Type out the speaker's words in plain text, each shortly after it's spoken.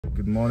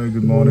Good morning,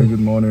 good morning, good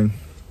morning.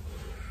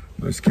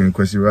 Let's King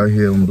Kwesi right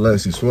here on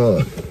Bless His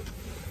Word.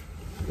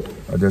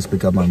 I just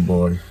pick up my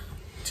boy,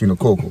 Tino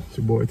Coco. It's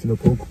your boy, Tino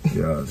Coco.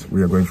 Yes,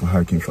 we are going for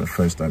hiking for the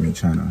first time in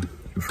China.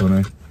 You feel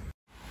me?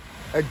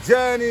 A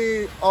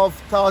journey of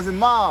 1,000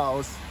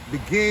 miles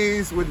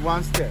begins with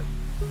one step.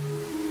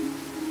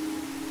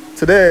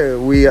 Today,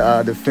 we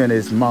are at the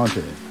Phoenix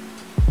Mountain.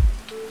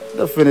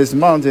 The Phoenix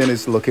Mountain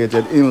is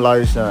located in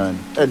Laishan,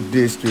 a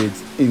district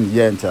in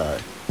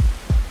Yantai.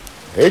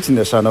 It's in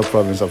the Shandong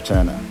province of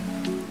China.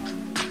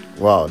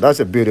 Wow, that's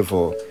a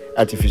beautiful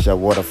artificial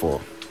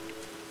waterfall.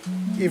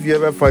 If you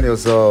ever find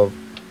yourself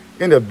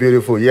in the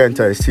beautiful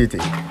Yantai city,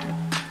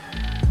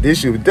 this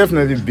should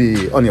definitely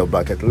be on your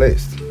bucket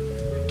list.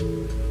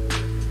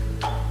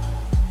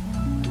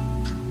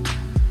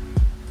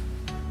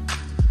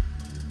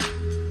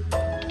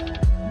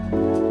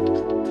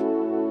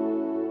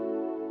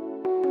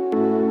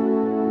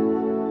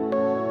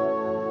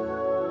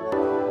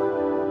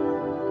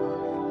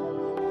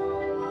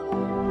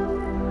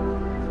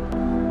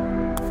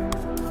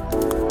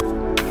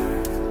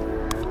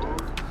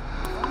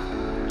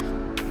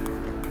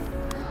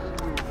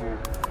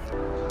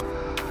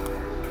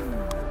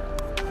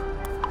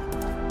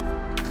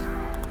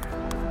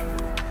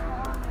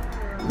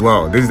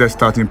 Wow, this is the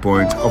starting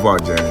point of our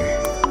journey.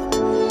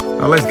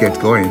 Now let's get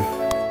going.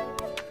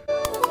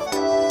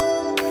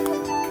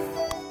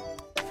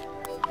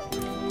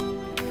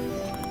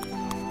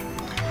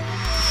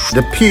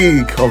 The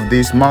peak of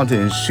this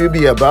mountain should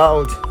be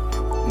about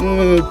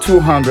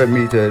 200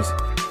 meters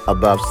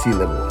above sea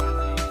level.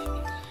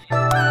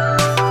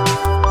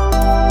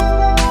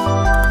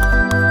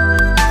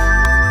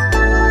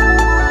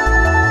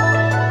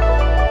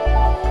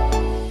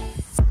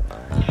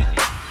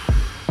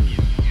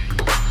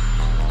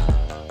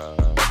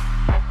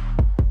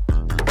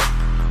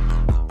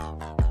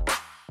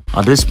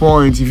 At this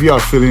point, if you are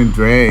feeling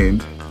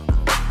drained,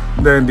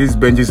 then these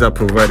benches are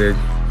provided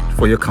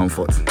for your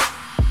comfort.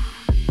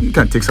 You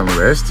can take some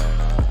rest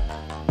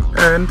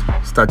and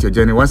start your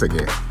journey once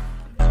again.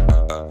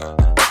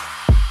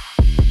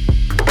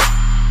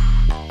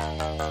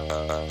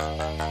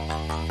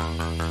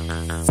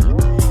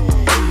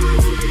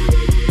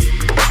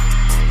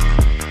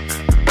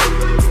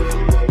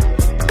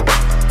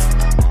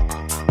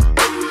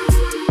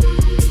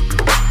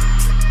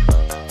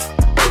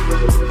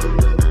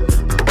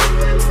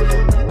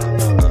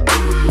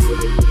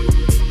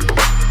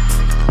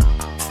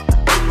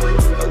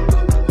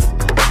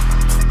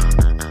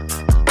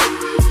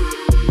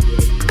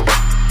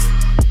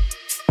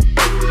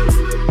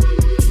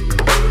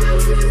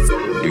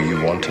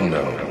 To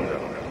know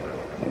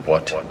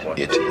what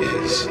it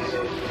is.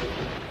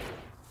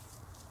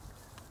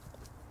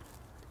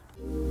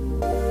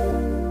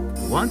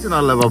 One thing I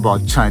love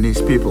about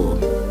Chinese people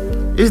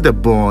is the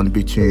bond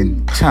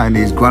between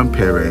Chinese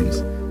grandparents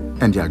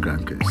and their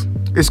grandkids.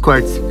 It's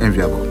quite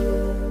enviable.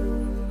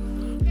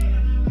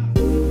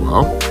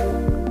 Well,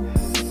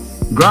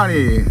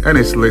 Granny and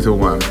his little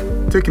one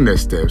taking their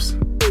steps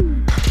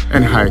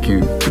and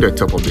hiking to the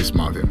top of this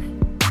mountain.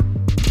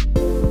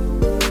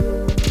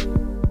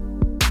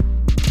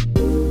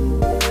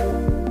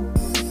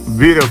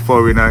 Be a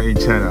foreigner in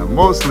China,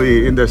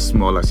 mostly in the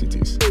smaller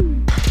cities.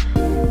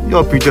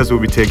 Your pictures will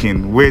be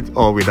taken with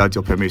or without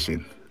your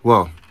permission.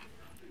 Well,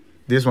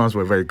 these ones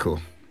were very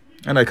cool.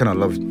 And I kind of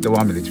love the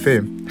 1 minute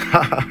fame.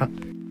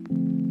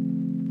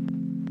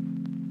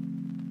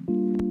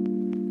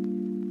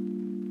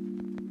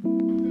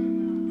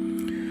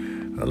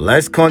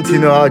 Let's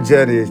continue our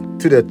journey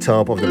to the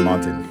top of the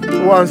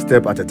mountain, one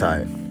step at a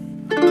time.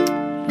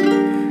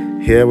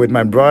 Here with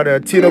my brother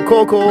Tino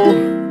Coco,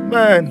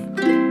 man.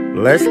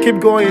 Let's keep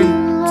going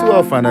to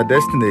our final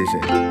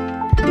destination.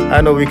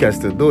 I know we can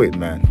still do it,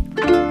 man.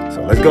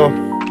 So let's go.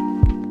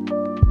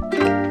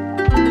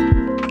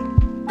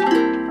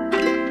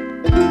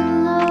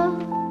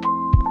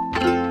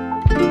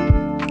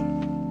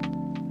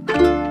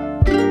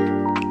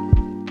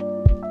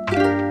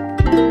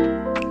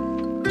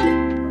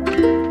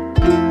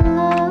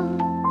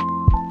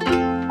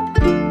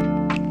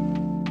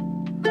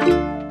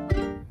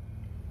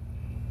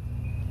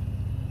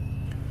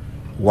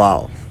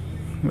 Wow.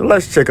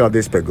 Let's check out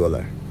this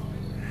pergola.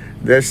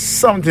 There's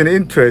something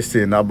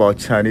interesting about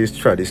Chinese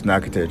traditional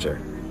architecture,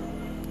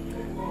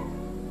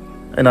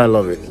 and I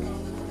love it.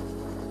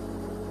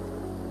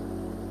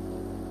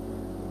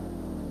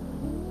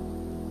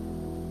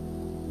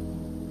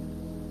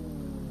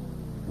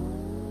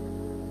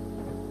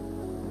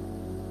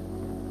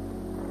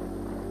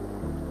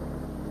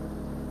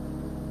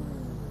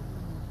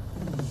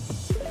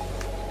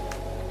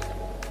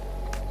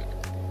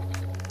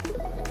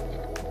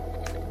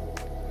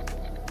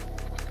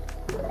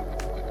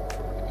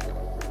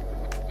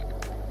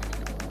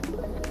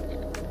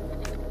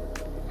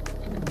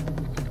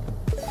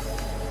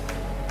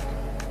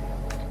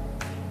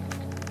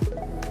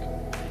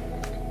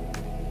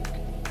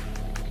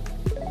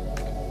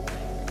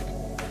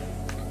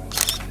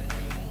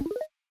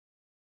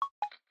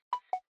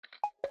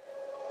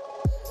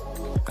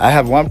 I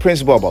have one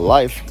principle about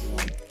life.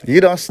 You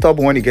don't stop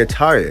when you get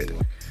tired.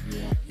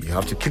 You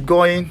have to keep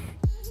going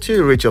till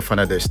you reach your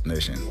final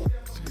destination.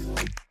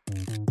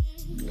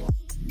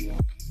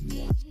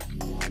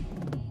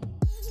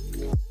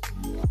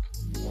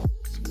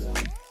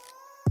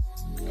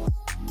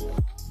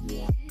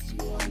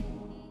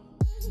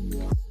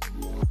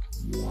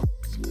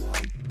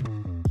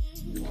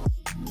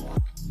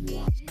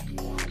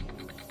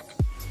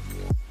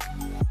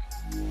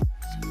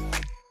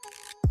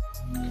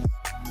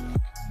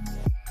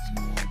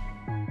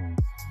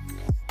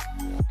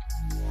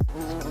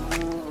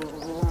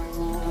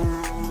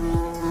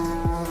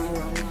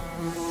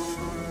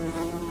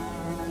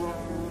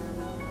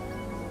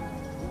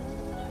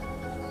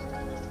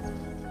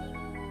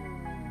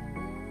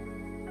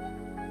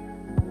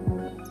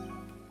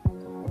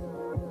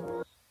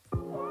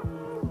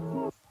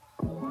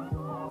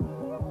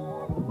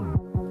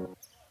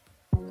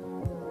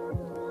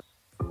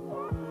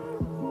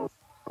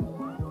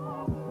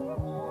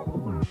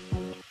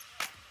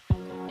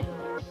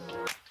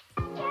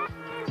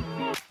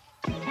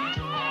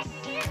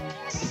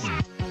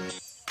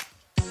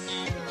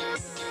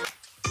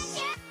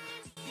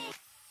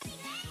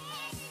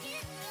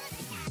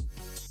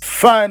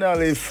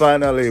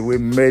 Finally, we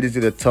made it to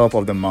the top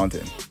of the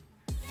mountain.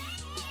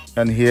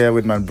 And here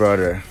with my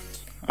brother,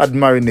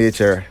 admiring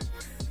nature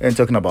and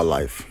talking about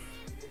life.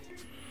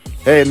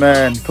 Hey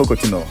man,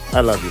 Cocotino,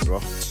 I love you, bro.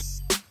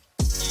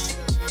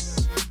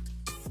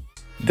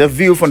 The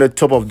view from the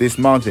top of this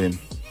mountain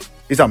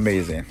is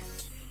amazing.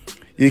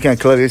 You can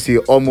clearly see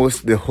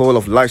almost the whole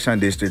of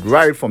Laishan district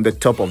right from the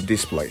top of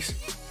this place.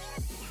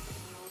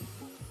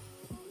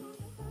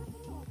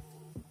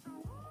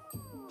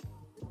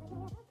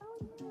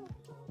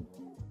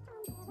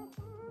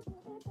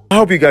 I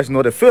hope you guys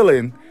know the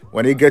feeling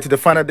when you get to the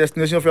final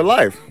destination of your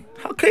life.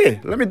 Okay,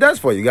 let me dance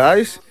for you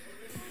guys.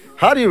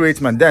 How do you rate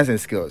my dancing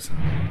skills?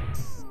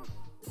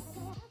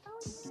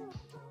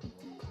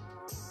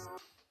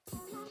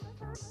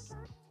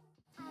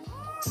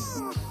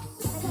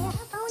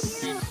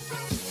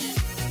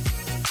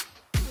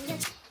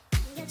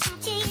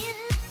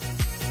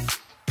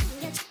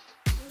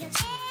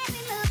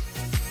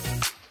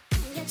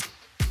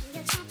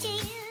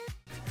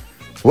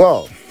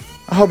 Well,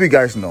 I hope you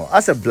guys know,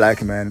 as a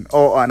black man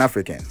or an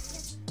African,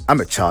 I'm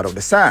a child of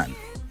the sun.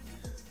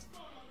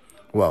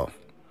 Well,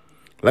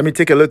 let me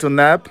take a little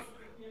nap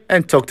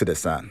and talk to the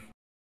sun.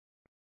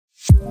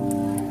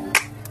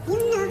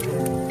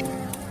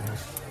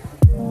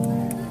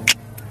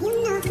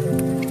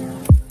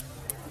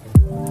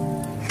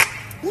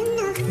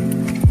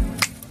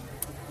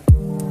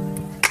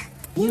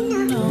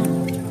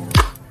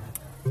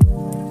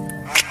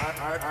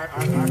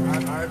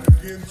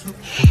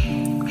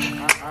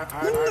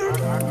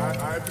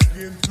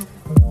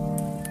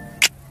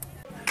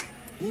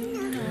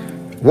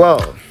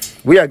 Well,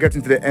 we are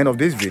getting to the end of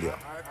this video.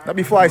 Now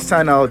before I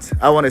sign out,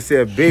 I want to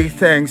say a big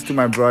thanks to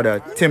my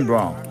brother Tim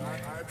Brown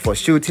for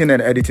shooting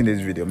and editing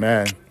this video,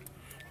 man.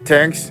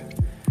 Thanks,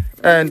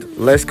 and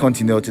let's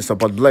continue to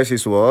support Bless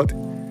His World.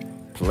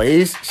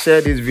 Please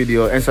share this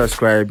video and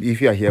subscribe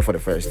if you are here for the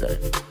first time.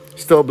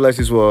 Still Bless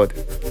His World.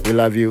 We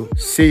love you.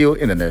 See you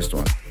in the next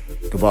one.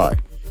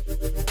 Goodbye.